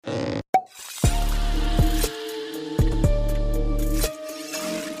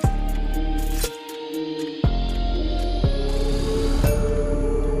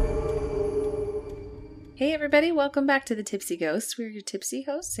everybody. Welcome back to the Tipsy Ghost. We're your tipsy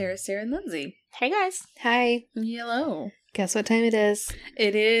hosts, Sarah, and Lindsay. Hey, guys. Hi. Hello. Guess what time it is?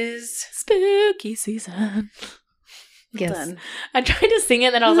 It is Spooky season. Yes. done. I tried to sing it,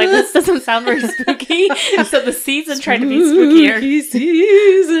 and then I was like, this doesn't sound very spooky. So the season tried to be spookier. Spooky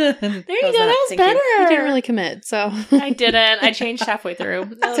season. There you go. That was Thank better. You didn't really commit, so. I didn't. I changed halfway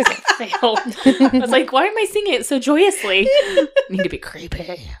through. That's okay. Failed. I was like, why am I singing it so joyously? Need to be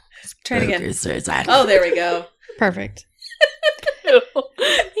creepy. Try it again. Oh, there we go. Perfect.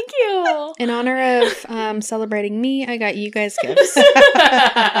 Thank you. In honor of celebrating me, I got you guys gifts. What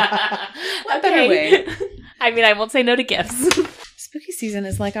better way? I mean, I won't say no to gifts. Spooky season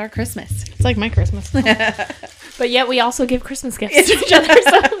is like our Christmas. It's like my Christmas. But yet we also give Christmas gifts to each other.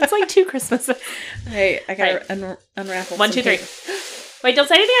 So it's like two Christmases. Hey, I got to unravel. 1, 2, 3. Wait, don't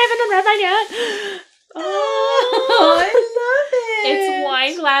say anything. I haven't unwrapped mine yet. Oh, I love it. It's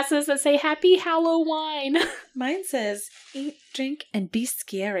wine glasses that say Happy Halloween. Mine says, eat, drink, and be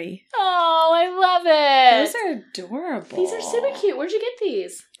scary. Oh, I love it. Those are adorable. These are super cute. Where'd you get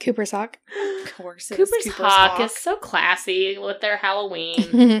these? Cooper's Hawk. Of course, Cooper's Hawk is so classy with their Halloween.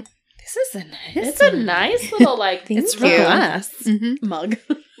 This is a nice. It's a nice little like. It's Thank you. glass Mm-hmm. mug.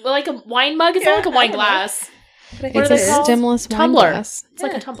 Like a wine mug. It's not like a wine glass. What It's are a they called? stemless wine Tumbler. glass. It's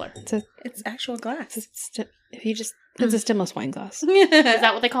like Yeah. a tumbler. It's actual glass. It's a stemless wine glass. Is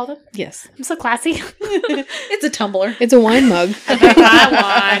that what they call them? Yes. I'm so classy. It's a tumbler. It's a wine mug. I drink my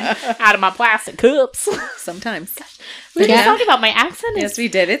wine out of my plastic cups. Sometimes. We were Yeah. just talking about my accent. Yes, we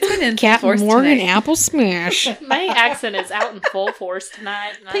did. It's been in full Captain force Morgan tonight. Apple Smash. My accent is out in full force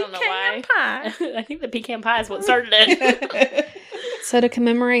tonight, and I don't know why. Pecan I think the pecan pie is what started it. pie. So to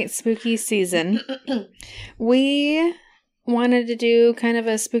commemorate spooky season, we wanted to do kind of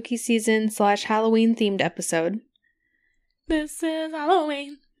a spooky season / Halloween themed episode. This is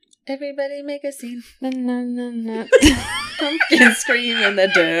Halloween. Everybody make a scene. Na, na, na, na. Pumpkin scream in the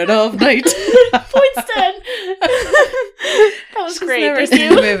dead of night. Pointston. That was She's great. never Thank seen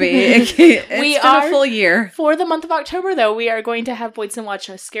you. the movie. It's We been are- a full year. For the month of October, though, we are going to have Boydson watch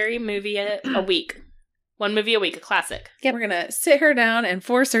a scary movie a week. One movie a week, a classic. Yep. We're going to sit her down and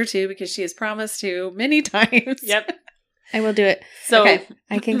force her to because she has promised to many times. Yep. I will do it. So Okay.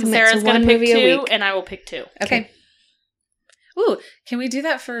 I can commit Sarah's to going one to pick movie a 2, week. and I will pick 2. Okay. Ooh, can we do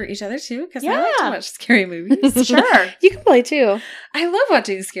that for each other too? Because I like to Yeah. watch scary movies. Sure. You can play too. I love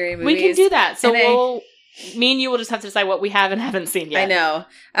watching scary movies. We can do that. So And me and you will just have to decide what we have and haven't seen yet. I know.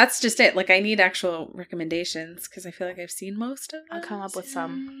 That's just it. Like, I need actual recommendations because I feel like I've seen most of them. I'll come up with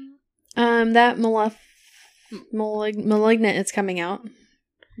some. That Malignant is coming out.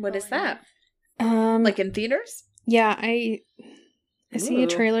 What is that? Like, Like in theaters? yeah, I see a Ooh.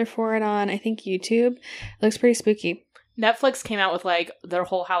 trailer for it on, I think, YouTube. It looks pretty spooky. Netflix came out with like their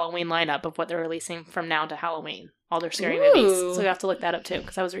whole Halloween lineup of what they're releasing from now to Halloween. All their scary Ooh. movies. So you have to look that up too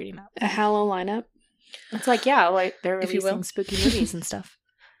because I was reading that. A Hallow lineup. It's like, yeah, like they're If you releasing will. spooky movies and stuff.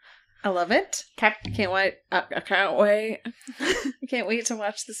 I love it. Okay. I can't wait. I can't wait. I can't wait to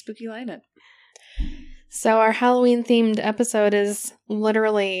watch the spooky lineup. So our Halloween themed episode is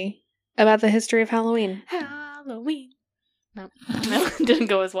literally about the history of Halloween. Halloween. No, it didn't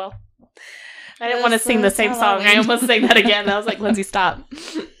go as well. I didn't This want to sing the was same song. I Halloween. almost sang that again. I was like, Lindsay, stop.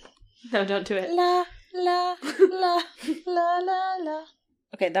 No, don't do it. La, la, la, la, la, la.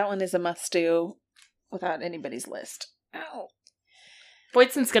 Okay, that one is a must do without anybody's list. Ow.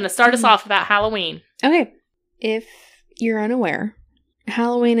 Boydson's going to start us off about Halloween. Okay. If you're unaware,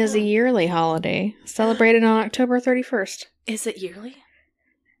 Halloween is a yearly holiday celebrated on October 31st. Is it yearly?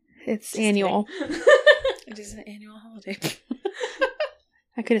 It's Just annual. kidding. It is an annual holiday.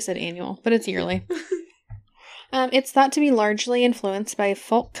 I could have said annual, but it's yearly. It's thought to be largely influenced by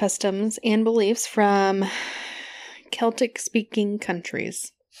folk customs and beliefs from Celtic-speaking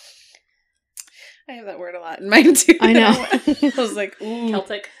countries. I have that word a lot in mine too. I know. I was like, ooh.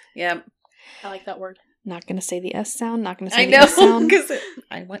 Celtic. Yeah. I like that word. Not going to say the S sound, not going to say I the know. S sound. Because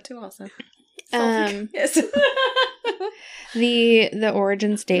I want to also. Yes. The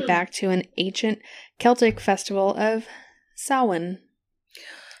origins date back to an ancient Celtic festival of Samhain.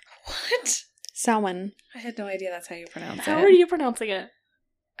 What? Samhain. I had no idea that's how you pronounce How it. are you pronouncing it?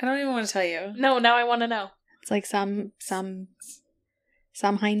 I don't even want to tell you. No, now I want to know. It's like Samhain.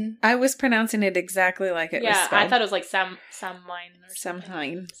 I was pronouncing it exactly like it was Yeah, spelled. I thought it was like Samhain or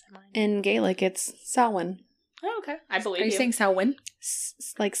Samhain. Samhain. In Gaelic, it's Samhain. Oh, okay. I believe Are you saying Samhain?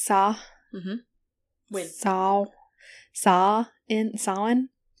 Like Sa. Mm-hmm. Win. Samhain.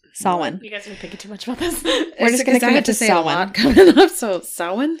 Samhain. You guys are thinking too much about this. We're just gonna I commit have to say a Samhain. lot coming up. So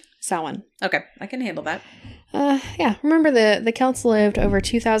Samhain. Samhain. Okay, I can handle that. Remember the Celts lived over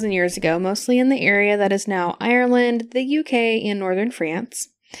 2,000 years ago, mostly in the area that is now Ireland, the UK, and northern France.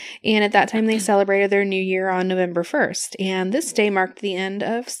 And at that time, they celebrated their new year on November 1st, and this day marked the end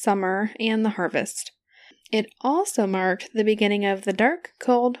of summer and the harvest. It also marked the beginning of the dark,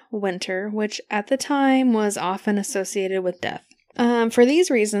 cold winter, which at the time was often associated with death. For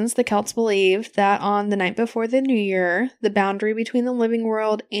these reasons, the Celts believed that on the night before the New Year, the boundary between the living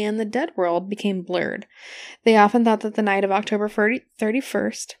world and the dead world became blurred. They often thought that the night of October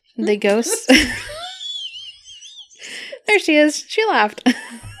 31st, the ghosts... There she is. She laughed.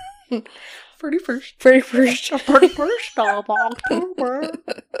 31st. 31st. 31st of October.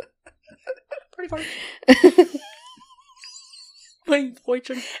 31st. I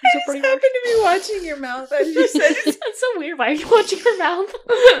just happened to be watching your mouth as you said it. That's so weird. Why are you watching her mouth?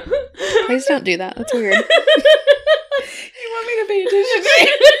 Please don't do that. That's weird. You want me to pay attention to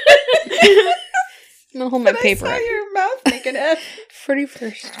you? I'm going to hold my paper I up. saw your mouth make an F.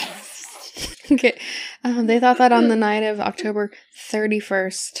 31st. Okay. They thought that on the night of October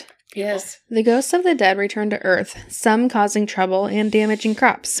 31st, Yes. the ghosts of the dead returned to Earth, some causing trouble and damaging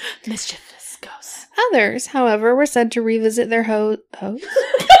crops. Mischievous ghosts. Others, however, were said to revisit their homes.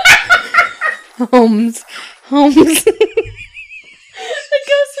 Homes. The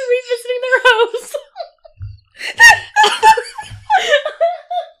ghosts are revisiting their house.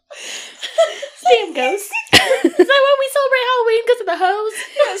 Damn ghosts. Is that why we celebrate Halloween? Because of the hose?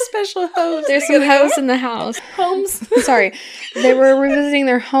 Yeah, special hose. There's some hoes in the house. Homes. Sorry. They were revisiting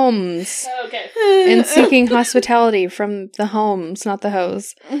their homes Okay. and seeking hospitality from the homes, not the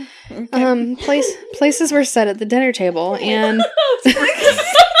hoes. Places were set at the dinner table, and I was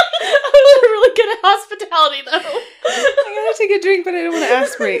really good at hospitality, though. I gotta take a drink, but I don't want to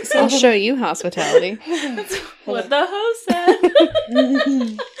aspirate. So I'll show you hospitality. That's what the host said.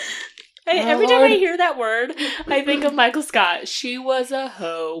 Hey, every time I hear that word, I think of Michael Scott. She was a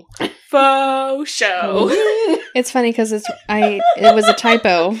hoe. Faux show. It's funny because it was a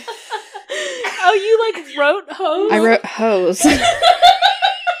typo. Oh, you wrote hose? I wrote hose.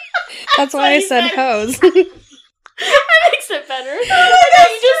 That's why I said hose. That makes it better.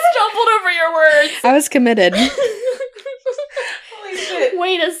 You just stumbled over your words. I was committed. Holy shit.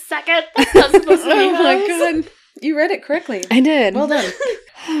 Wait a second. That's not supposed to be Oh my hose. god. You read it correctly. I did. Well done.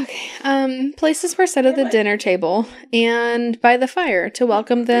 Okay. Places were set at the dinner table and by the fire to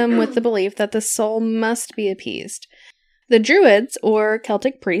welcome them with the belief that the soul must be appeased. The Druids, or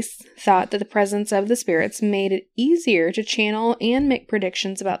Celtic priests, thought that the presence of the spirits made it easier to channel and make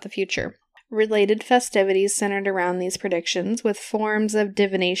predictions about the future. Related festivities centered around these predictions with forms of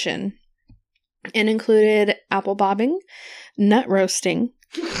divination and included apple bobbing, nut roasting.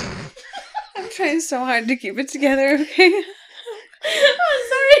 I'm trying so hard to keep it together, okay? I'm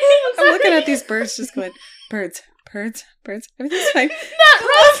sorry. I'm looking at these birds just going, birds. Everything's fine. Nut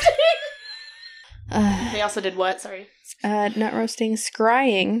roasting. They also did what? Sorry. Nut roasting,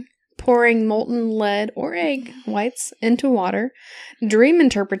 scrying, pouring molten lead or egg whites into water, dream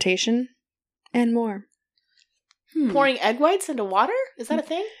interpretation, and more. Pouring egg whites into water? Is that a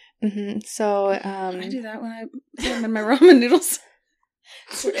thing? Mm-hmm. So, I do that when I'm in my ramen noodles.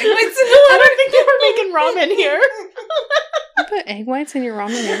 Put egg whites in I don't think they were making ramen here. you put egg whites in your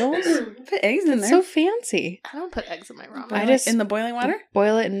ramen noodles? Put eggs in It's there. so fancy. I don't put eggs in my ramen. I just in the boiling water?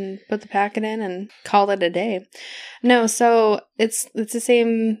 boil it and put the packet in and call it a day. No, so it's the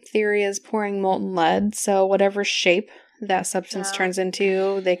same theory as pouring molten lead. So whatever shape that substance turns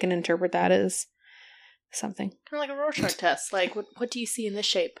into, they can interpret that as something. Kind of like a Rorschach test. Like, what do you see in this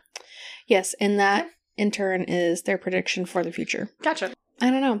shape? Yes, and that in turn is their prediction for the future. Gotcha. I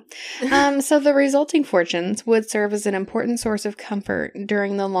don't know. So the resulting fortunes would serve as an important source of comfort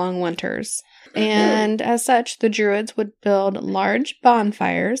during the long winters. And as such, the Druids would build large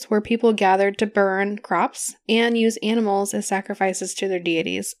bonfires where people gathered to burn crops and use animals as sacrifices to their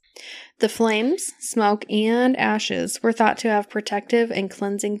deities. The flames, smoke, and ashes were thought to have protective and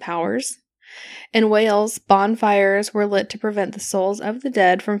cleansing powers. In Wales, bonfires were lit to prevent the souls of the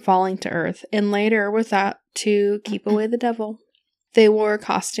dead from falling to earth, and later were thought to keep away the devil. They wore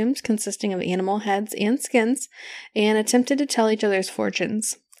costumes consisting of animal heads and skins and attempted to tell each other's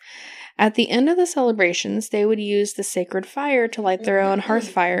fortunes. At the end of the celebrations, they would use the sacred fire to light their own hearth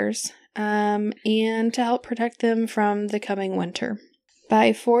fires and to help protect them from the coming winter.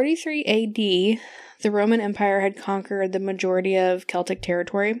 By 43 AD, the Roman Empire had conquered the majority of Celtic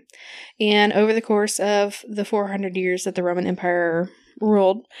territory, and over the course of the 400 years that the Roman Empire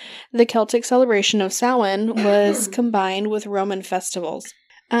ruled, the Celtic celebration of Samhain was combined with Roman festivals.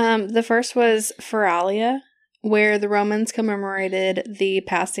 The first was Feralia, where the Romans commemorated the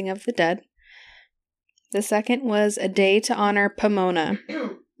passing of the dead. The second was a day to honor Pomona,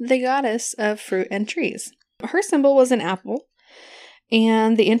 the goddess of fruit and trees. Her symbol was an apple,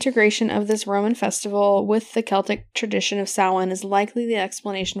 and the integration of this Roman festival with the Celtic tradition of Samhain is likely the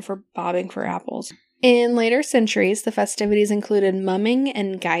explanation for bobbing for apples. In later centuries, the festivities included mumming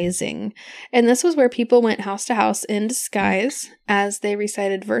and guising, and this was where people went house to house in disguise as they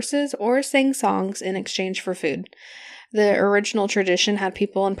recited verses or sang songs in exchange for food. The original tradition had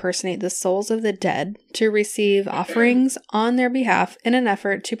people impersonate the souls of the dead to receive offerings on their behalf in an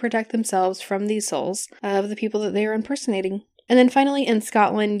effort to protect themselves from these souls of the people that they were impersonating. And then finally, in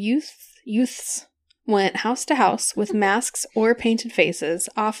Scotland, youths went house to house with masks or painted faces,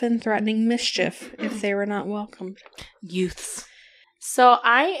 often threatening mischief if they were not welcomed. Youths. So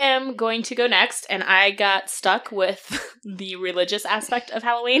I am going to go next, and I got stuck with the religious aspect of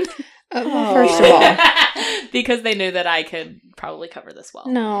Halloween. Well, first of all, because they knew that I could probably cover this well.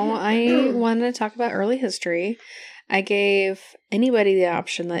 No, I wanted to talk about early history. I gave anybody the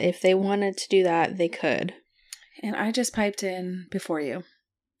option that if they wanted to do that, they could. And I just piped in before you.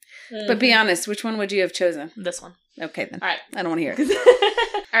 Mm-hmm. But be honest, which one would you have chosen? This one. Okay, then. All right. I don't want to hear it.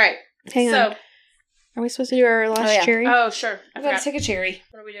 All right. Hang on. Are we supposed to do our last cherry? Oh, sure. I gotta take a cherry.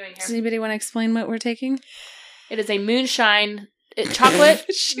 What are we doing here? Does anybody want to explain what we're taking? It is a moonshine... chocolate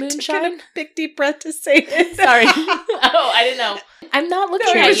moonshine? Took a big deep breath to say it. Sorry. Oh, I didn't know. I'm not looking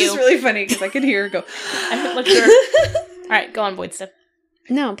at you. It was just really funny because I could hear her go. I haven't looked at her. All right, go on, Boydston.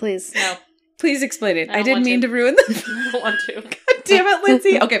 No, please. No. Please explain it. I didn't want mean to ruin the... I don't want to. God damn it,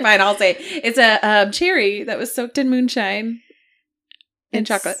 Lindsay. Okay, fine. I'll say it's a cherry that was soaked in moonshine and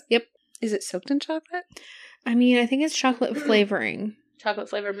chocolate. Yep. Is it soaked in chocolate? I mean, I think it's chocolate flavoring. Chocolate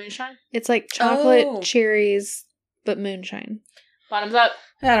flavored moonshine? It's like chocolate cherries, but moonshine. Bottoms up.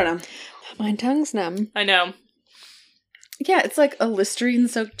 I don't know. My tongue's numb. I know. Yeah, it's like a Listerine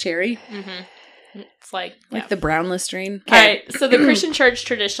soaked cherry. Mm-hmm. It's like the brown Listerine. All right. So the Christian church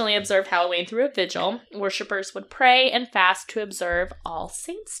traditionally observed Halloween through a vigil. Worshippers would pray and fast to observe All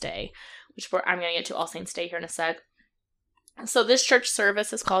Saints' Day, which I'm going to get to All Saints' Day here in a sec. So this church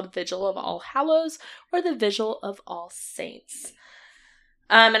service is called Vigil of All Hallows or the Vigil of All Saints.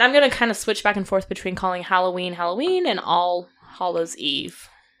 And I'm going to kind of switch back and forth between calling Halloween and All Hallows Eve.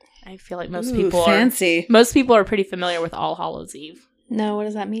 I feel like most people are pretty familiar with All Hallows Eve. No, what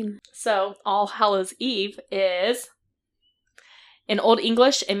does that mean? So, All Hallows Eve is, in Old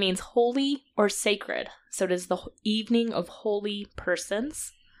English, it means holy or sacred. So, it is the evening of holy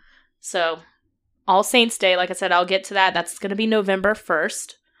persons. So, All Saints' Day, like I said, I'll get to that. That's going to be November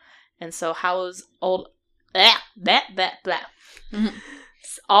 1st. And so, Mm-hmm.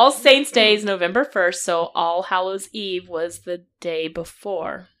 All Saints' Day is November 1st. So, All Hallows Eve was the day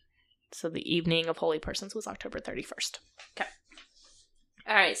before. So, the evening of holy persons was October 31st. Okay.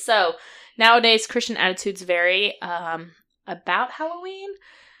 All right, so nowadays Christian attitudes vary about Halloween.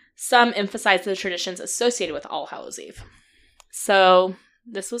 Some emphasize the traditions associated with All Hallows Eve. So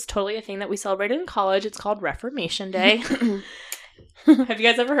this was totally a thing that we celebrated in college. It's called Reformation Day. Have you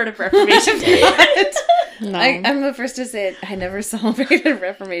guys ever heard of Reformation Day? No. I'm the first to say it. I never celebrated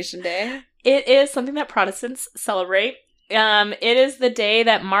Reformation Day. It is something that Protestants celebrate. It is the day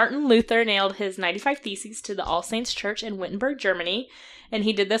that Martin Luther nailed his 95 Theses to the All Saints Church in Wittenberg, Germany, and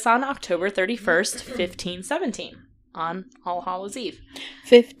he did this on October 31st, 1517, on All Hallows Eve.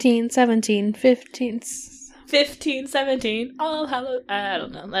 1517, All Hallows... I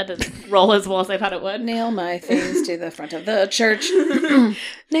don't know, that doesn't roll as well as I thought it would. Nail my things to the front of the church.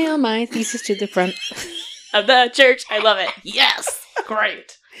 Nail my thesis to the front of the church. I love it. Yes!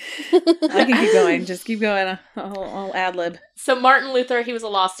 Great. I can keep going. Just keep going. I'll ad-lib. So Martin Luther, he was a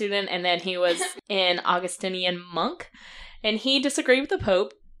law student, and then he was an Augustinian monk, and he disagreed with the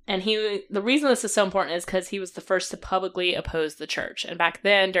Pope. And the reason this is so important is because he was the first to publicly oppose the church. And back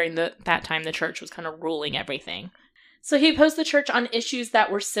then, during that time, the church was kind of ruling everything. So he opposed the church on issues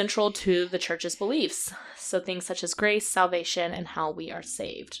that were central to the church's beliefs. So things such as grace, salvation, and how we are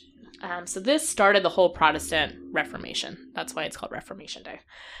saved. So this started the whole Protestant Reformation. That's why it's called Reformation Day.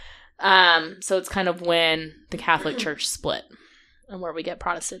 So it's kind of when the Catholic Church split and where we get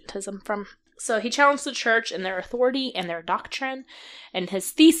Protestantism from. So he challenged the church in their authority and their doctrine, and his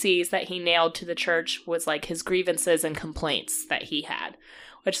theses that he nailed to the church was like his grievances and complaints that he had,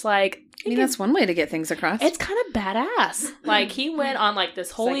 which that's one way to get things across. It's kind of badass. Like he went on like this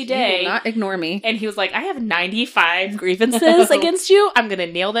holy day. You will not ignore me. And he was like, I have 95 grievances against you. I'm going to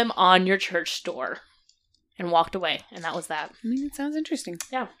nail them on your church door. And walked away. And that was that. I mean, it sounds interesting.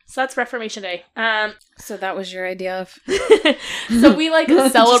 Yeah. So that's Reformation Day. So that was your idea of... So we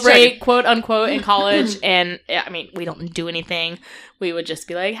celebrate, quote unquote, in college. And I mean, we don't do anything. We would just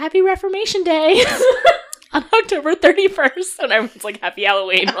be like, Happy Reformation Day. on October 31st. And everyone's like, happy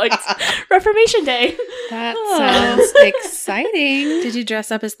Halloween. We're like, it's Reformation Day. That Oh. sounds exciting. Did you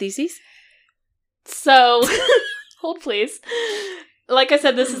dress up as Theses? So, hold please. Like I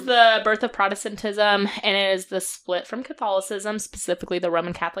said, this is the birth of Protestantism, and it is the split from Catholicism, specifically the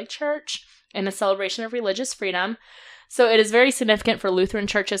Roman Catholic Church, and a celebration of religious freedom. So it is very significant for Lutheran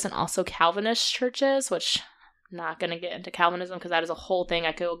churches and also Calvinist churches, which I'm not going to get into Calvinism because that is a whole thing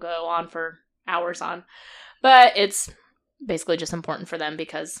I could go on for hours on. But it's basically just important for them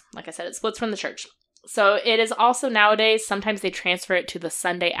because, like I said, it splits from the church. So it is also nowadays, sometimes they transfer it to the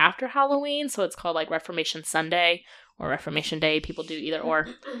Sunday after Halloween, so it's called like Reformation Sunday or Reformation Day. People do either or.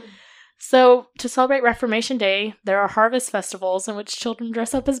 So to celebrate Reformation Day, there are harvest festivals in which children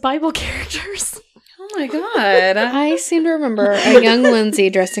dress up as Bible characters. Oh my god. I seem to remember a young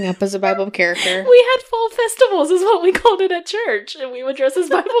Lindsay dressing up as a Bible character. We had fall festivals is what we called it at church, and we would dress as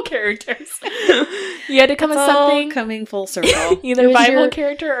Bible characters. You had to come It's as all something coming full circle. either It was Bible your-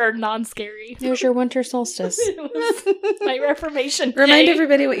 character or non-scary. It was your winter solstice. It was my Reformation Day. Remind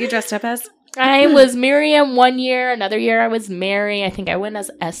everybody what you dressed up as. I was Miriam one year. Another year I was Mary. I think I went as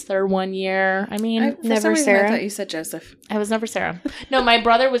Esther one year. I mean, For Never some reason, Sarah? I thought you said Joseph. I was never Sarah. No, my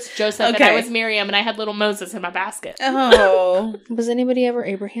brother was Joseph and I Okay. was Miriam and I had little Moses in my basket. Oh. Was anybody ever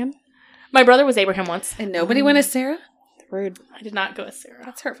Abraham? My brother was Abraham once. And nobody went as Sarah? Rude. I did not go as Sarah.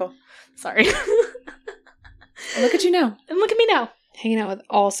 That's hurtful. Sorry. Look at you now. And look at me now. Hanging out with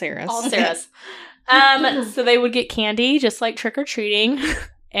all Sarahs. All Sarahs. So they would get candy, just like trick-or-treating,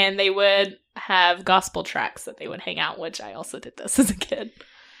 and they would have gospel tracts that they would hang out, which I also did this as a kid.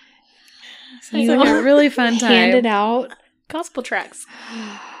 Sounds like a really fun time. Handed out. Gospel tracts.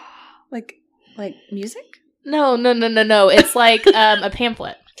 Like music? No. It's like a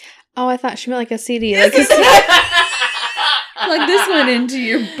pamphlet. Oh, I thought she meant like a CD. Like a Like this went into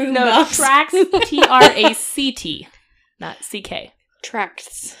your boombox. No, tracts, T-R-A-C-T, not C-K.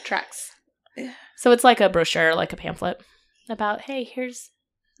 tracts. Tracts. Yeah. So it's like a brochure, like a pamphlet about, hey, here's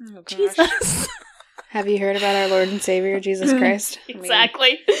Oh, gosh. Jesus. Have you heard about our Lord and Savior, Jesus Christ?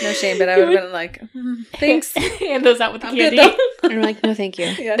 Exactly. No shame, but I would have been like, thanks. Hand those out with the I'm good, candy. And we're like, no, thank you.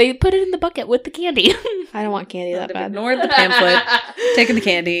 Yeah. They put it in the bucket with the candy. I don't want candy that I'd have bad. ignored the pamphlet, taken the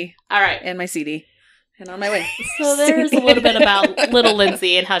candy All right. and my CD, and on my way. So there's a little bit about little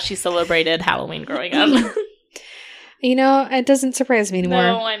Lindsay and how she celebrated Halloween growing up. You know, it doesn't surprise me anymore.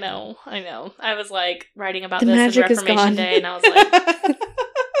 No, I know. I was like writing about The this magic in is Reformation gone. Day, and I was like,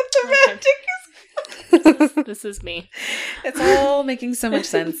 The this is me. It's all making so much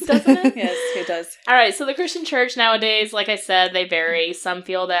sense. Doesn't it? Yes, it does. All right, so the Christian church nowadays, like I said, they vary. Some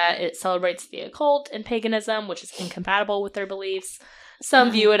feel that it celebrates the occult and paganism, which is incompatible with their beliefs. Some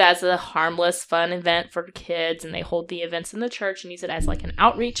view it as a harmless, fun event for kids, and they hold the events in the church and use it as like an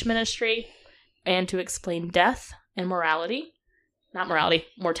outreach ministry and to explain death and morality. Not morality,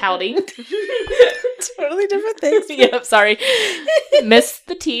 mortality. Totally different things. Yep, sorry. Missed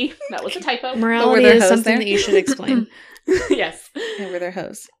the T. That was a typo. Morality there is hoes something there? that you should explain. Yes. And with their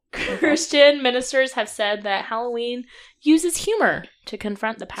hose. Christian ministers have said that Halloween uses humor to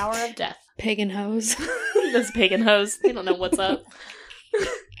confront the power of death. Pagan hoes. Those pagan hoes. They don't know what's up.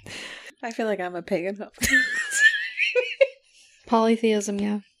 I feel like I'm a pagan. Polytheism,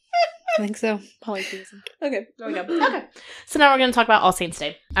 yeah. I think so. Polytheism. Okay. There we go. Okay. So now we're going to talk about All Saints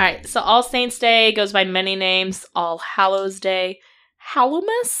Day. All right. So All Saints Day goes by many names. All Hallows Day.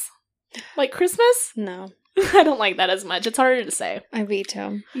 Hallowmas? Like Christmas? No. I don't like that as much. It's harder to say. I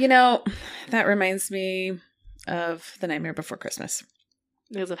veto. You know, that reminds me of The Nightmare Before Christmas.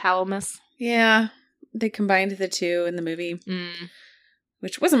 Because of Hallowmas. Yeah. They combined the two in the movie,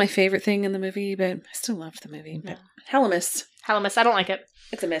 which wasn't my favorite thing in the movie, but I still loved the movie. But Hallowmas. Hallowmas. I don't like it.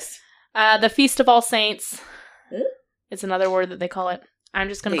 It's a miss. The Feast of All Saints. Hmm? It's another word that they call it. I'm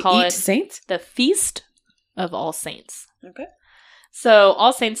just going They to call eat it saints? the Feast of All Saints. Okay. So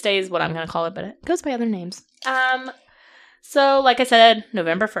All Saints Day is what I'm going to call it, but it goes by other names. So like I said,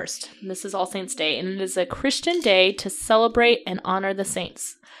 November 1st. This is All Saints Day, and it is a Christian day to celebrate and honor the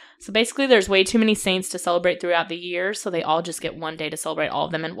saints. So basically, there's way too many saints to celebrate throughout the year, so they all just get one day to celebrate all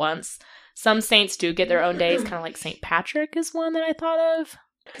of them at once. Some saints do get their own days, kind of like St. Patrick is one that I thought of.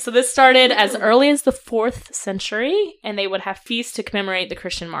 So this started as early as the 4th century, and they would have feasts to commemorate the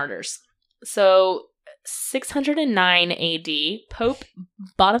Christian martyrs. So 609 AD, Pope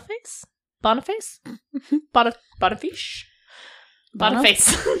Boniface? Boniface? Boniface?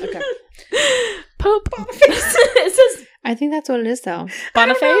 Boniface. Okay. Pope Boniface. It says I think that's what it is, though.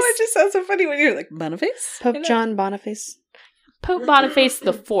 Boniface. I don't know, it just sounds so funny when you're like, Boniface? Pope John Boniface. Pope Boniface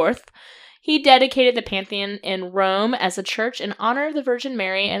the Fourth. He dedicated the Pantheon in Rome as a church in honor of the Virgin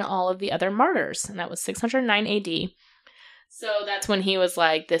Mary and all of the other martyrs. And that was 609 AD. So that's when he was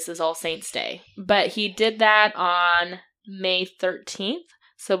like, this is All Saints' Day. But he did that on May 13th.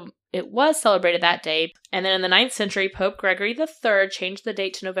 So it was celebrated that day. And then in the 9th century, Pope Gregory III changed the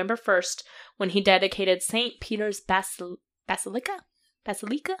date to November 1st when he dedicated St. Peter's Basilica?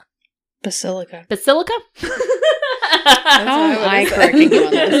 How am I correcting you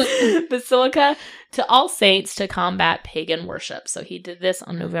on this? Basilica to all saints to combat pagan worship. So he did this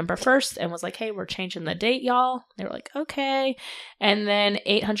on November 1st and was like, hey, we're changing the date, y'all. They were like, okay. And then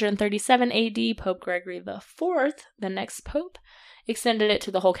 837 AD, Pope Gregory IV, the next pope, extended it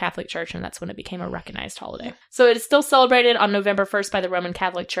to the whole Catholic Church, and that's when it became a recognized holiday. So it is still celebrated on November 1st by the Roman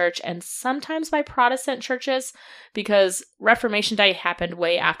Catholic Church and sometimes by Protestant churches because Reformation Day happened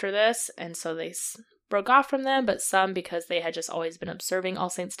way after this, and so they broke off from them, but some, because they had just always been observing All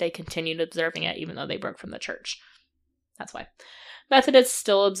Saints' Day, continued observing it even though they broke from the church. That's why. Methodists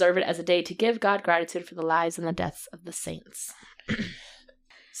still observe it as a day to give God gratitude for the lives and the deaths of the saints.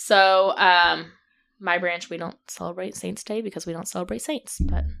 So, my branch, we don't celebrate Saints' Day because we don't celebrate saints,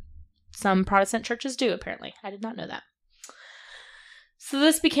 but some Protestant churches do, apparently. I did not know that. So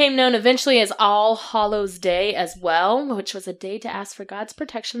this became known eventually as All Hallows' Day as well, which was a day to ask for God's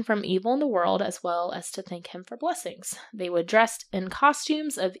protection from evil in the world as well as to thank him for blessings. They would dress in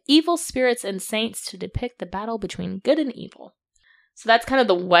costumes of evil spirits and saints to depict the battle between good and evil. So that's kind of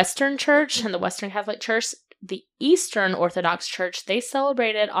the Western Church and the Western Catholic Church. The Eastern Orthodox Church, they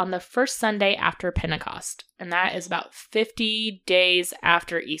celebrate it on the first Sunday after Pentecost, and that is about 50 days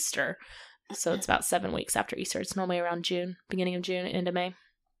after Easter. So it's about 7 weeks after Easter. It's normally around June, beginning of June, end of May,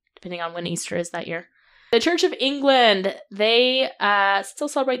 depending on when Easter is that year. The Church of England, they still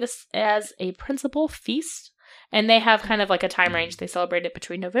celebrate this as a principal feast, and they have kind of like a time range. They celebrate it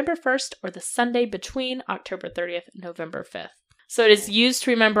between November 1st or the Sunday between October 30th and November 5th. So it is used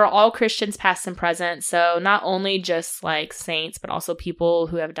to remember all Christians past and present. So not only just like saints, but also people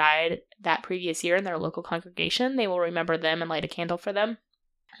who have died that previous year in their local congregation. They will remember them and light a candle for them.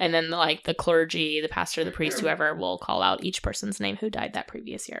 And then like the clergy, the pastor, the priest, whoever will call out each person's name who died that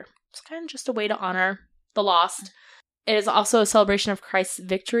previous year. It's kind of just a way to honor the lost. It is also a celebration of Christ's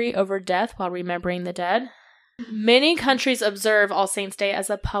victory over death while remembering the dead. Many countries observe All Saints' Day as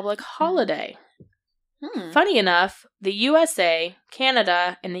a public holiday. Funny enough, the USA,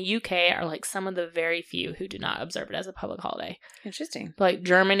 Canada, and the UK are like some of the very few who do not observe it as a public holiday. Interesting. Like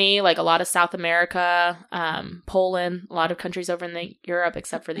Germany, like a lot of South America, Poland, a lot of countries over in Europe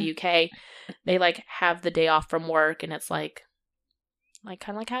except for the UK, they like have the day off from work, and it's like kind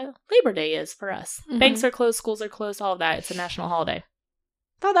of like how Labor Day is for us. Mm-hmm. Banks are closed, schools are closed, all of that. It's a national holiday.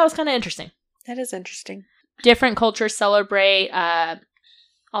 Thought that was kind of interesting. That is interesting. Different cultures celebrate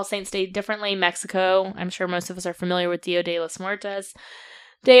All Saints' Day differently. Mexico, I'm sure most of us are familiar with Dia de los Muertos,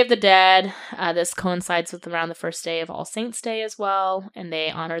 Day of the Dead. This coincides with around the first day of All Saints' Day as well, and they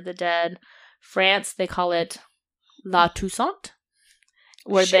honor the dead. France, they call it La Toussaint,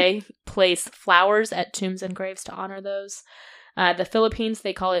 where they place flowers at tombs and graves to honor those. The Philippines,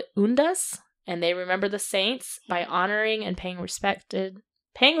 they call it Undas, and they remember the saints by honoring and paying respect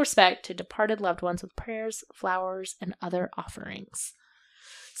to departed loved ones with prayers, flowers, and other offerings.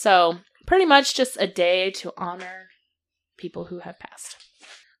 So, pretty much just a day to honor people who have passed.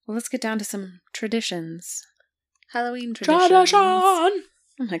 Well, let's get down to some traditions. Halloween traditions. Tradition! Oh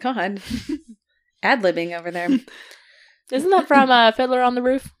my god. Ad-libbing over there. Isn't that from Fiddler on the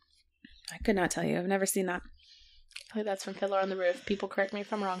Roof? I could not tell you. I've never seen that. I think that's from Fiddler on the Roof. People correct me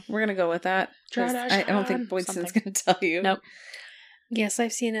if I'm wrong. We're going to go with that. I don't think Boydson's going to tell you. Nope. Yes,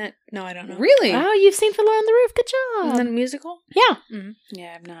 I've seen it. No, I don't know. Really? Oh, you've seen Fiddler on the Roof. Good job. The musical? Yeah. Mm-hmm.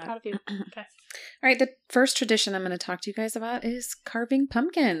 Yeah, I've not. Proud of you. Okay. All right, the first tradition I'm going to talk to you guys about is carving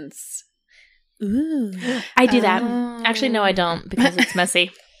pumpkins. Ooh. I do that. Actually, no, I don't, because it's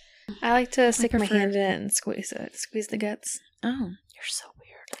messy. I like to stick my hand in it and squeeze it. Squeeze the guts. Oh. You're so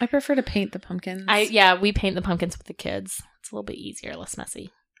weird. I prefer to paint the pumpkins. We paint the pumpkins with the kids. It's a little bit easier, less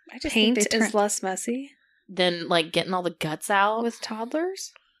messy. I just Paint is less messy than like getting all the guts out. with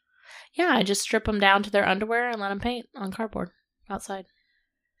toddlers? Yeah, I just strip them down to their underwear and let them paint on cardboard outside.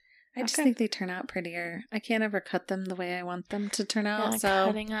 I just think they turn out prettier. I can't ever cut them the way I want them to turn out, so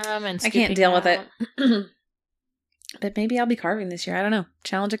cutting them and I can't deal with it. But maybe I'll be carving this year. I don't know.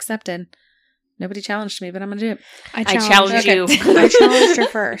 Challenge accepted. Nobody challenged me, but I'm going to do it. I challenge you. I challenged her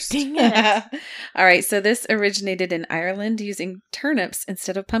first. Dang it. All right, so this originated in Ireland using turnips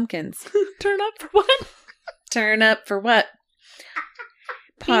instead of pumpkins. Turn up for what? Turn up for what?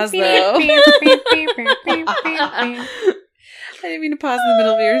 Pause though. didn't mean to pause in the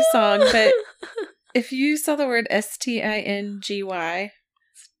middle of your song, but if you saw the word STINGY,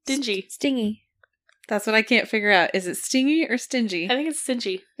 Stingy. Stingy. that's what I can't figure out. Is it stingy or stingy? I think it's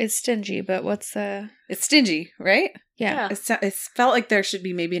stingy. It's stingy, but what's the... It's stingy, right? Yeah. It felt like there should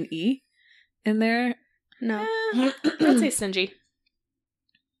be maybe an E in there No. I'd say stingy.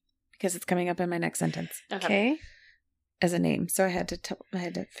 because it's coming up in my next sentence Okay. as a name. So I had to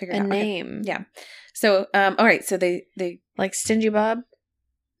figure it A out. Okay. name. Yeah. So, all right. So they Like Stingy Bob?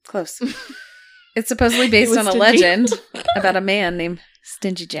 close. It's supposedly based was on a stingy. legend about a man named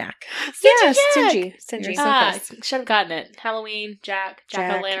Stingy Jack. Yeah, Jack! Stingy. Stingy. You're so Ah, close. should have gotten it. Halloween, Jack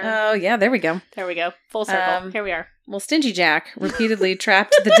Jack. O' Lantern. Oh, yeah. There we go. There we go. Full circle. Um, Here we are. Well, Stingy Jack repeatedly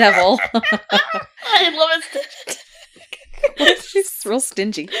trapped the devil. I love it. She's real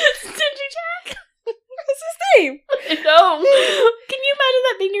stingy. Stingy Jack. What's his name? No. Can you imagine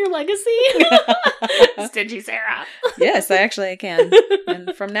that being your legacy? Stingy Sarah. Yes, I can.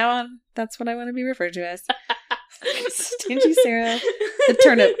 And from now on, that's what I want to be referred to as. Stingy Sarah, the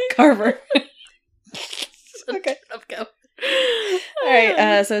turnip carver. Okay. Let's go. All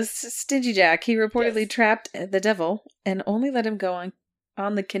right, so Stingy Jack, he reportedly trapped the devil and only let him go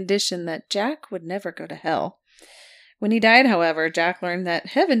on the condition that Jack would never go to hell. When he died, however, Jack learned that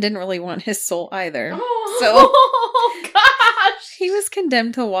heaven didn't really want his soul either. Oh gosh. He was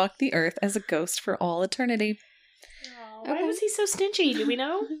condemned to walk the earth as a ghost for all eternity. Oh, why was he so stingy? Do we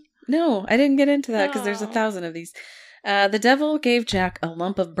know? No, I didn't get into that because there's Oh. 1,000 of these. The devil gave Jack a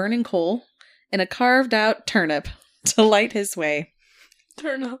lump of burning coal and a carved out turnip to light his way.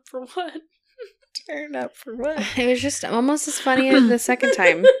 Turn up for what? Turn up for what? It was just almost as funny as the second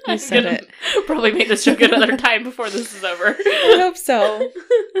time you said it. Probably make this joke another time before this is over. I hope so.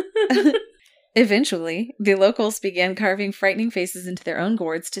 Eventually, the locals began carving frightening faces into their own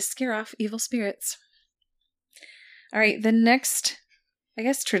gourds to scare off evil spirits. All right, the next, I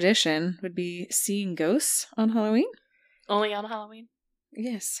guess, tradition would be seeing ghosts on Halloween. Only on Halloween?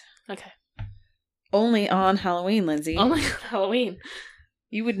 Yes. Okay. Only on Halloween, Lindsay. Only on Halloween.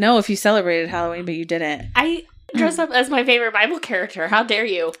 You would know if you celebrated Halloween, but you didn't. I dress up as my favorite Bible character. How dare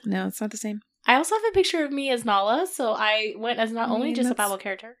you? No, it's not the same. I also have a picture of me as Nala, so I went as not I only mean, just a that's- Bible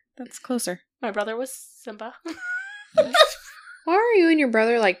character. That's closer. My brother was Simba. Why are you and your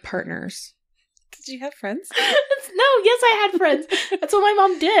brother like partners? Did you have friends? No, yes, I had friends. That's what my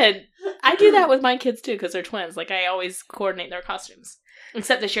mom did. I do that with my kids too because they're twins. Like I always coordinate their costumes.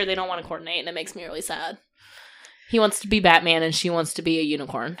 Except this year they don't want to coordinate, and it makes me really sad. He wants to be Batman, and she wants to be a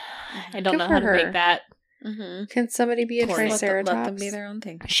unicorn. I don't Good know for how to her. make that. Mm-hmm. Can somebody be a Poor- let Triceratops? Let them be their own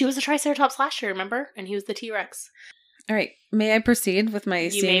thing. She was a Triceratops last year, remember? And he was the T-Rex. All right. May I proceed with my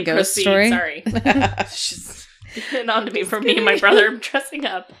You seeing may ghost proceed. story? Sorry. She's getting on to me for me and my brother dressing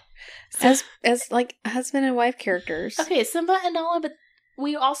up. As like husband and wife characters. Okay, Simba and Nala, but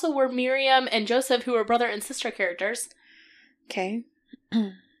we also were Miriam and Joseph, who were brother and sister characters. Okay.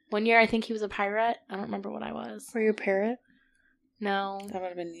 One year, I think he was a pirate. I don't remember what I was. Were you a parrot? No. That would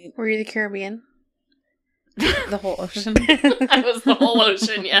have been neat. Were you the Caribbean? The whole ocean. I was the whole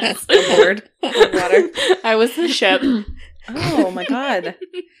ocean, yes. Aboard water. I was the ship. Oh my god.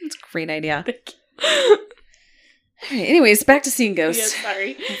 That's a great idea. All right, anyways, back to seeing ghosts. Yes,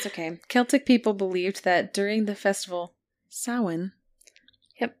 sorry. It's okay. Celtic people believed that during the festival Samhain,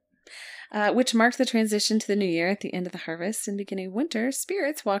 which marked the transition to the new year at the end of the harvest and beginning of winter,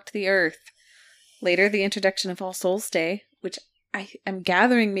 spirits walked the earth. Later, the introduction of All Souls Day, which I am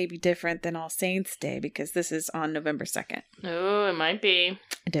gathering may be different than All Saints Day because this is on November 2nd. Oh, it might be.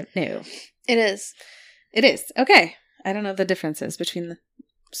 I don't know. It is. It is. Okay. I don't know the differences between the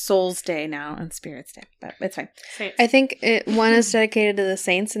Souls Day now and Spirits Day, but it's fine. Say- I think one is dedicated to the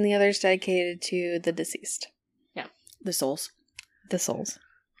saints and the other is dedicated to the deceased. The souls. The souls.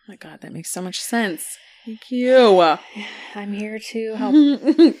 Oh my god, that makes so much sense. Thank you. I'm here to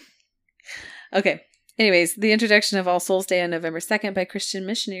help. Okay. Anyways, the introduction of All Souls Day on November 2nd by Christian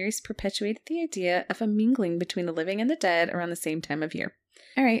missionaries perpetuated the idea of a mingling between the living and the dead around the same time of year.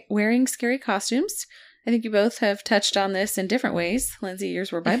 All right, wearing scary costumes. I think you both have touched on this in different ways. Lindsay,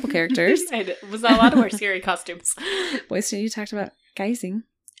 yours were Bible characters. I was not allowed to wear scary costumes. Boyston, you talked about guising.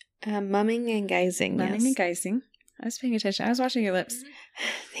 Mumming and guising. Mumming Yes. and guising. I was paying attention. I was watching your lips.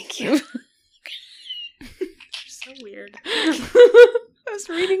 Thank you. So weird. I was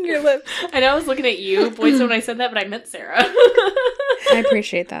reading your lips. I know I was looking at you, boys, when I said that, but I meant Sarah. I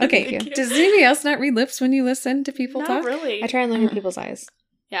appreciate that. Okay, Thank you. does anybody else not read lips when you listen to people Not talk? really. I try and look at people's eyes.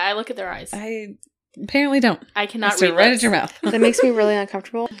 Yeah, I look at their eyes. I apparently don't. I cannot It's read right lips. at your mouth. That makes me really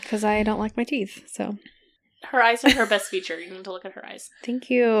uncomfortable because I don't like my teeth. So Her eyes are her best feature. You need to look at her eyes. thank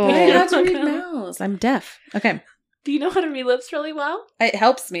you. I Yeah. have to read mouths. I'm deaf. Okay. Do you know how to read lips really well? It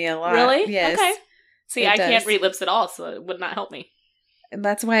helps me a lot. Really? Yes. Okay. See, It I does. can't read lips at all, so it would not help me. And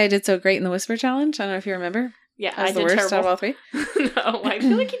that's why I did so great in the Whisper Challenge. I don't know if you remember. Yeah, I was I the did worst out of terrible. all three. No, I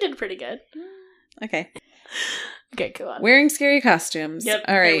feel like you did pretty good. Okay. Okay, go on. Wearing scary costumes. Yep,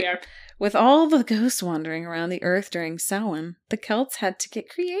 All there right. we are. With all the ghosts wandering around the earth during Samhain, the Celts had to get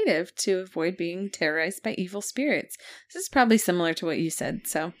creative to avoid being terrorized by evil spirits. This is probably similar to what you said.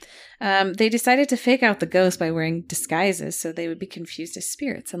 So they decided to fake out the ghosts by wearing disguises so they would be confused as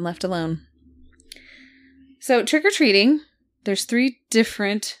spirits and left alone. So trick-or-treating, there's 3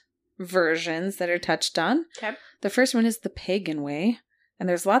 different versions that are touched on. Okay. The first one is the pagan way, and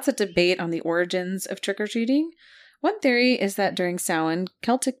there's lots of debate on the origins of trick-or-treating. One theory is that during Samhain,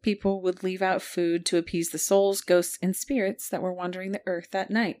 Celtic people would leave out food to appease the souls, ghosts, and spirits that were wandering the earth that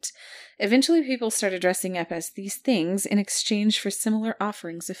night. Eventually, people started dressing up as these things in exchange for similar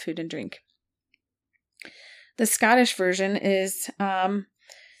offerings of food and drink. The Scottish version is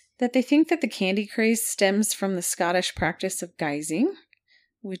that they think that the candy craze stems from the Scottish practice of guising,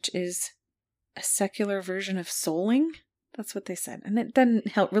 which is a secular version of souling. That's what they said. And it doesn't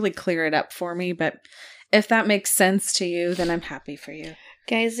help really clear it up for me, but if that makes sense to you, then I'm happy for you.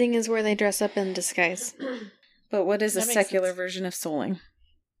 Guising is where they dress up in disguise. But what is a That makes secular sense. version of souling?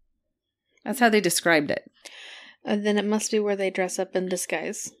 That's how they described it. Then it must be where they dress up in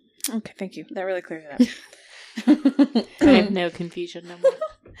disguise. Okay, thank you. That really cleared it up. I have no confusion no more.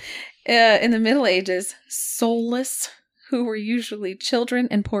 In the Middle Ages, soulless, who were usually children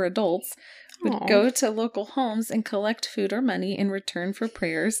and poor adults, would Aw. go to local homes and collect food or money in return for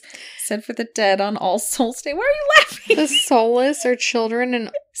prayers said for the dead on All Souls Day. Why are you laughing? The soulless are children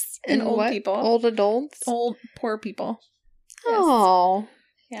and old what? people. Old adults? Old, poor people. Yes. Oh.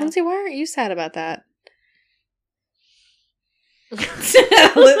 Yeah. Lindsay, why aren't you sad about that?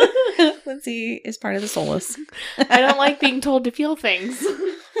 Lindsay is part of the soulless. I don't like being told to feel things.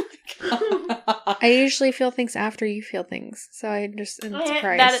 I usually feel things after you feel things, so I just am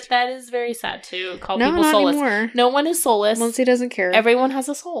surprised. That is very sad to call No, people not soulless. anymore. No one is soulless. Lindsay doesn't care. Everyone has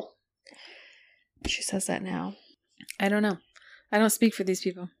a soul. She says that now. I don't know. I don't speak for these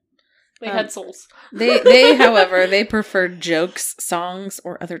people. They had souls. They, however, they preferred jokes, songs,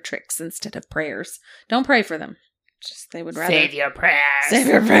 or other tricks instead of prayers. Don't pray for them. Just they would rather Save your prayers. Save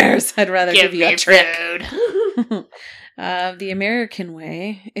your prayers. I'd rather give you a trick. food. The American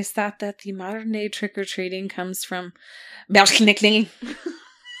way is that the modern day trick or treating comes from Belschnickling.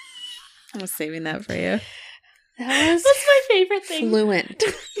 I was saving that for you. That was That's my favorite thing. fluent.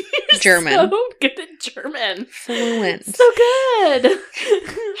 You're German. So good at German. Fluent. So good. How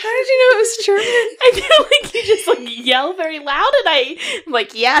did you know it was German? I feel like you just yell very loud, and I'm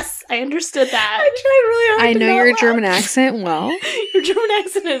like, yes, I understoed that. I tried really hard. I to know not your laugh. German accent well. Your German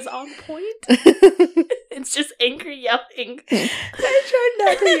accent is on point. It's just angry yelling. I tried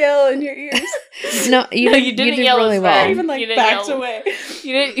not to yell in your ears. No, you No, did, you didn't did yell really as well. bad. I even You didn't backed yell. away.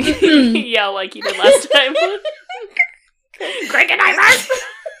 You didn't yell like you did last time. Crankenheimer!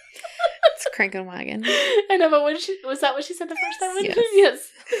 It's Krankenwagen. I know, but was that what she said the first time? Yes.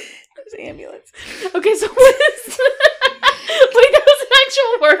 Yes. It was ambulance. Okay, so what is... Wait, that was an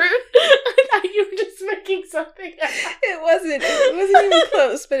actual word? I thought you were just making something up. It wasn't. It wasn't even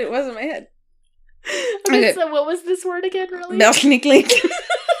close, but it was in my head. Okay, Okay. so what was this word again, really? Belschnickling.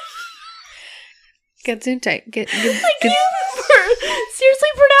 Gesundheit. Get, Like you seriously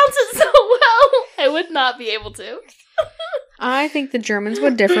pronounce it so well. I would not be able to. I think the Germans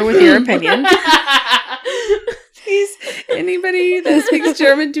would differ with your opinion. Please, anybody that speaks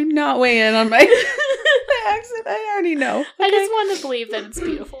German, do not weigh in on my accent. I already know. I just want to believe that it's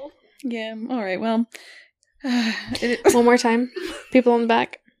beautiful. Yeah. All right. Well. One more time. People on the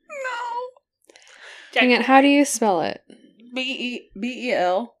back. Dang it, how do you spell it? Belsnick.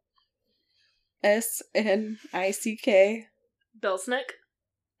 Belsnick?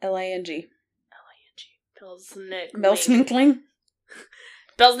 Lang. Belsnick. Belschnickling.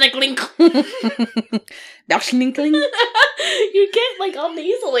 Belsnickling. Belschnickling. You get all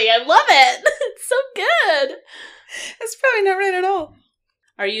nasally. I love it. It's so good. That's probably not right at all.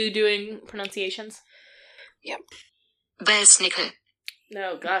 Are you doing pronunciations? Yep. Belsnickel.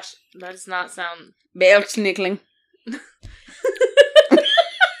 No, gosh, that does not sound. Belschnickling.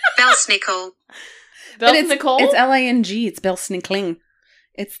 Belsnickel. But it's Belsnickel? It's Lang. It's Belschnickling.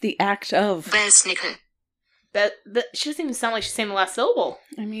 It's the act of. Belsnickel. She doesn't even sound like she's saying the last syllable.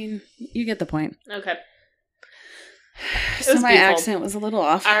 I mean, you get the point. Okay. So was my beautiful. accent was a little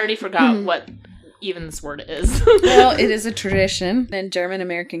off. I already forgot what even this word is. Well, it is a tradition in German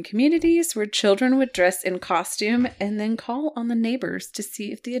American communities where children would dress in costume and then call on the neighbors to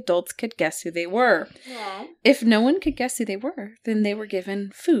see if the adults could guess who they were. Aww. If no one could guess who they were, then they were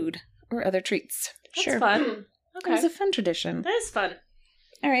given food or other treats. That's Sure. fun. It was Okay. a fun tradition. That is fun.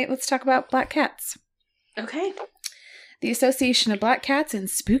 All right, let's talk about black cats. Okay. The association of black cats and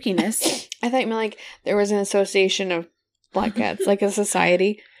spookiness. I thought like there was an association of black cats, like a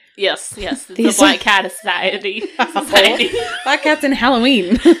society. Yes. It's the These- Black Cat Society. Black cats and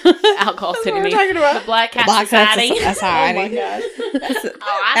Halloween. Alcohol's That's hitting what me. we're talking about. The Black Cat Black Cat Society. Society.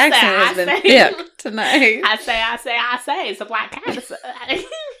 Oh, I Accent has say, been thick tonight. I say. It's a Black Cat Society.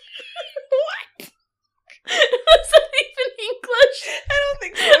 What? Was that even English? I don't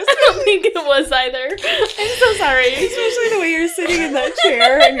think so. I don't think it was either. I'm so sorry. Especially the way you're sitting in that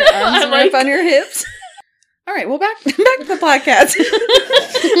chair and your arms I'm are up like- on your hips. All right, well, back to the black cats.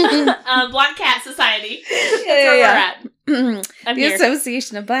 Black Cat Society. That's Yeah, where yeah. we're at. I'm The here.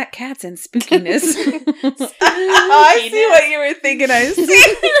 Association of Black Cats and Spookiness. I see what you were thinking. I see.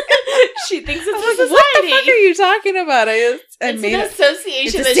 She thinks I was it's a like, what the fuck society. are you talking about? I It's made an it. association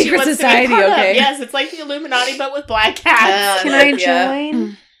It's a that she secret wants society, to be part okay. of. Yes, it's like the Illuminati, but with black cats. Can I Yeah.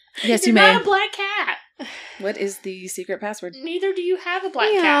 join? Yes, You're you may. not a black cat. What is the secret password? Neither do you have a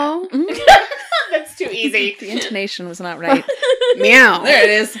black Meow. Mm. cat. That's too easy. The intonation was not right. Meow. There it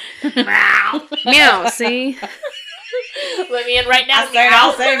is. Meow. Meow. See? Let me in right now.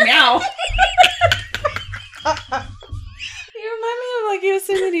 I'll say meow. You remind me of like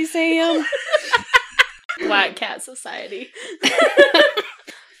Yosemite Sam. Black Cat Society.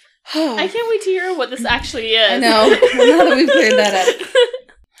 I can't wait to hear what this actually is. I know. Now that we've cleared that up.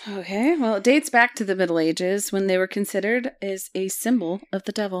 Okay, well, it dates back to the Middle Ages when they were considered as a symbol of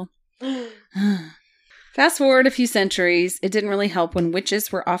the devil. Fast forward a few centuries, it didn't really help when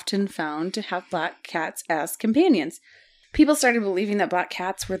witches were often found to have black cats as companions. People started believing that black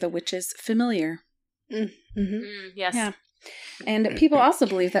cats were the witches' familiar. Mm-hmm. Yes. Yeah. And people also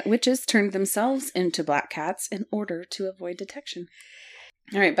believe that witches turned themselves into black cats in order to avoid detection.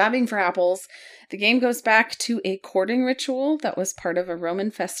 All right, bobbing for apples. The game goes back to a courting ritual that was part of a Roman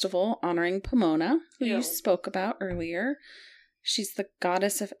festival honoring Pomona, who Yeah. you spoke about earlier. She's the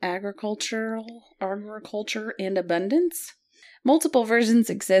goddess of agriculture and abundance. Multiple versions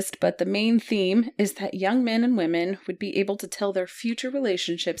exist, but the main theme is that young men and women would be able to tell their future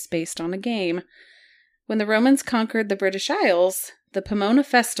relationships based on a game. When the Romans conquered the British Isles, the Pomona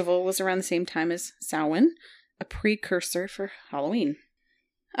Festival was around the same time as Samhain, a precursor for Halloween.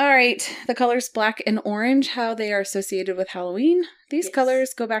 All right, the colors black and orange, how they are associated with Halloween. These Yes.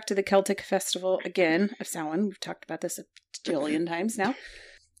 colors go back to the Celtic festival, again, of Samhain. We've talked about this a jillion times now.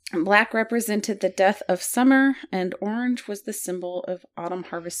 And black represented the death of summer, and orange was the symbol of autumn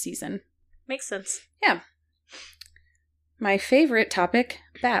harvest season. Makes sense. My favorite topic,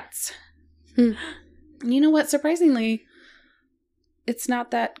 bats. Hmm. You know what? Surprisingly, it's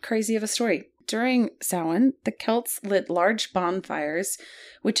not that crazy of a story. During Samhain, the Celts lit large bonfires,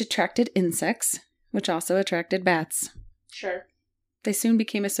 which attracted insects, which also attracted bats. Sure. They soon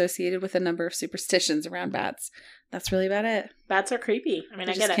became associated with a number of superstitions around bats. That's really about it. Bats are creepy. I mean,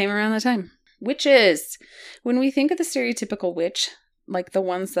 They I just get it. came around that time. Witches. When we think of the stereotypical witch, like the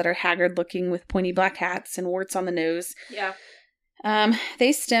ones that are haggard looking with pointy black hats and warts on the nose, Yeah.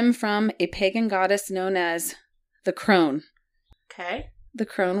 they stem from a pagan goddess known as the crone. Okay. The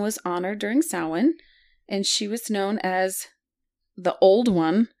crone was honored during Samhain, and she was known as the Old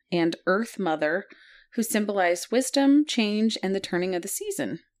One and Earth Mother, who symbolized wisdom, change, and the turning of the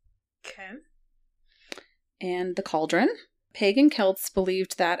season. Okay. And the cauldron. Pagan Celts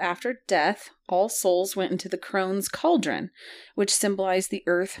believed that after death, all souls went into the crone's cauldron, which symbolized the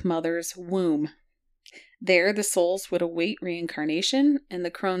Earth Mother's womb. There, the souls would await reincarnation, and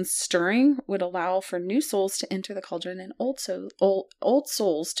the crone's stirring would allow for new souls to enter the cauldron and old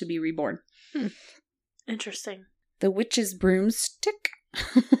souls to be reborn. Interesting. The witch's broomstick.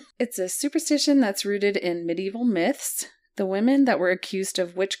 It's a superstition that's rooted in medieval myths. The women that were accused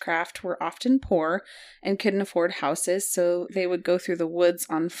of witchcraft were often poor and couldn't afford houses, so they would go through the woods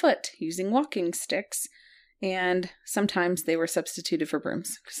on foot using walking sticks, and sometimes they were substituted for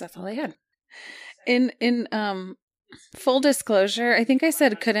brooms because that's all they had. In full disclosure, I think I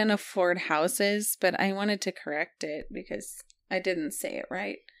said couldn't afford houses, but I wanted to correct it because I didn't say it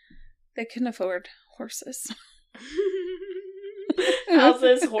right. They couldn't afford horses.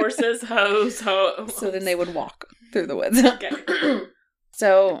 Houses, horses, hoes. So then they would walk through the woods. Okay.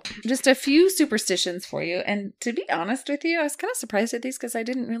 So just a few superstitions for you. And to be honest with you, I was kind of surprised at these because I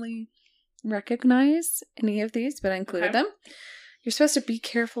didn't really recognize any of these, but I included Okay. them. You're supposed to be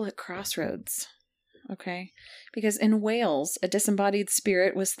careful at crossroads. Okay. Because in Wales, a disembodied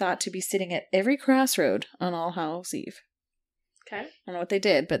spirit was thought to be sitting at every crossroad on All Hallows Eve. Okay. I don't know what they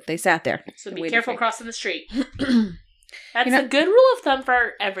did, but they sat there. So and be waited careful for crossing the street. you. That's You're not- a good rule of thumb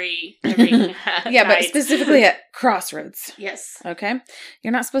for every Yeah, but night. specifically at crossroads. Yes. Okay.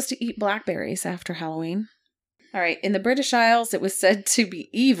 You're not supposed to eat blackberries after Halloween. All right. In the British Isles, it was said to be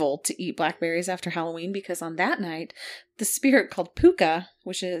evil to eat blackberries after Halloween because on that night, the spirit called Puka,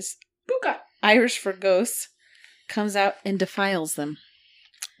 which is Puka. Irish for ghosts, comes out and defiles them.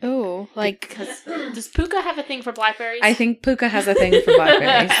 Oh, like, Because does Puka have a thing for blackberries? I think Puka has a thing for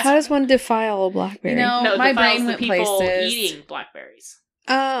blackberries. how does one defile a blackberry? You know, no, my defiles brain the went people places. eating blackberries.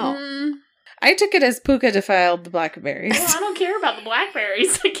 Oh. I took it as Puka defiled the blackberries. Well, I don't care about the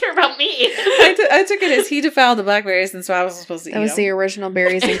blackberries. I care about me. I took it as he defiled the blackberries, and so I was supposed to eat That was them. the original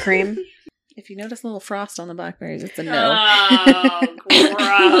berries and cream. If you notice a little frost on the blackberries, it's a no. Oh,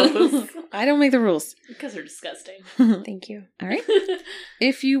 gross. I don't make the rules. Because they're disgusting. Thank you. All right.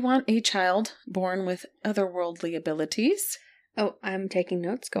 If you want a child born with otherworldly abilities, Oh, I'm taking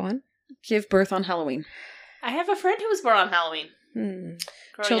notes. Go on. give birth on Halloween. I have a friend who was born on Halloween.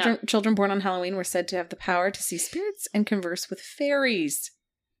 Growing up. Children born on Halloween were said to have the power to see spirits and converse with fairies.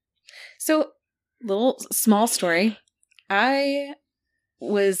 So, little small story. I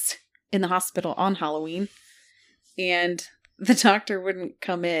was in the hospital on Halloween, and the doctor wouldn't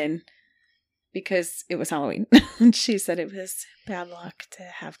come in because it was Halloween. And she said it was bad luck to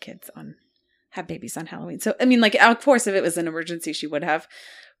have babies on Halloween. So, I mean, like, of course, if it was an emergency, she would have.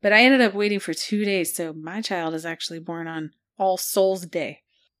 But I ended up waiting for 2 days, so my child is actually born on All Souls Day.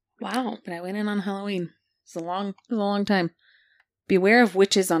 Wow. But I went in on Halloween. It was a long time. Beware of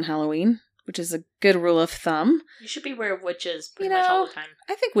witches on Halloween, which is a good rule of thumb. You should beware of witches pretty You much all know, the time.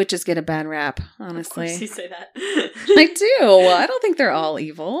 I think witches get a bad rap, Of honestly. course you say that. I do. I don't think they're all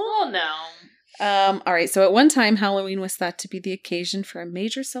evil. Oh, no. All right, so at one time, Halloween was thought to be the occasion for a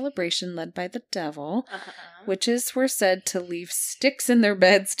major celebration led by the devil. Witches were said to leave sticks in their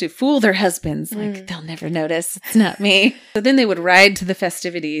beds to fool their husbands. Like, they'll never notice. It's not me. So then they would ride to the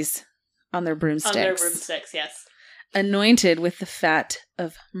festivities on their broomsticks. On their broomsticks, yes. Anointed with the fat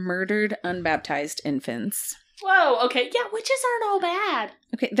of murdered, unbaptized infants. Whoa, okay. Yeah, witches aren't all bad.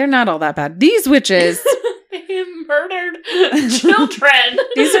 Okay, they're not all that bad. These witches, They murdered children.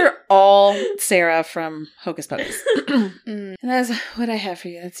 these are all Sarah from Hocus Pocus. Mm. And that's what I have for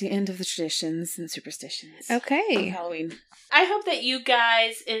you. That's the end of the traditions and superstitions of Okay. Halloween. I hope that you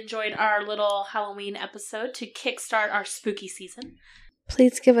guys enjoyed our little Halloween episode to kickstart our spooky season.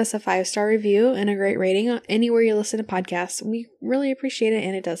 Please give us a 5-star review and a great rating on anywhere you listen to podcasts. We really appreciate it,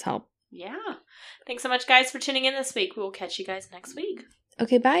 and it does help. Yeah. Thanks so much, guys, for tuning in this week. We will catch you guys next week.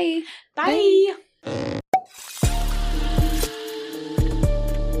 Okay, bye. Bye.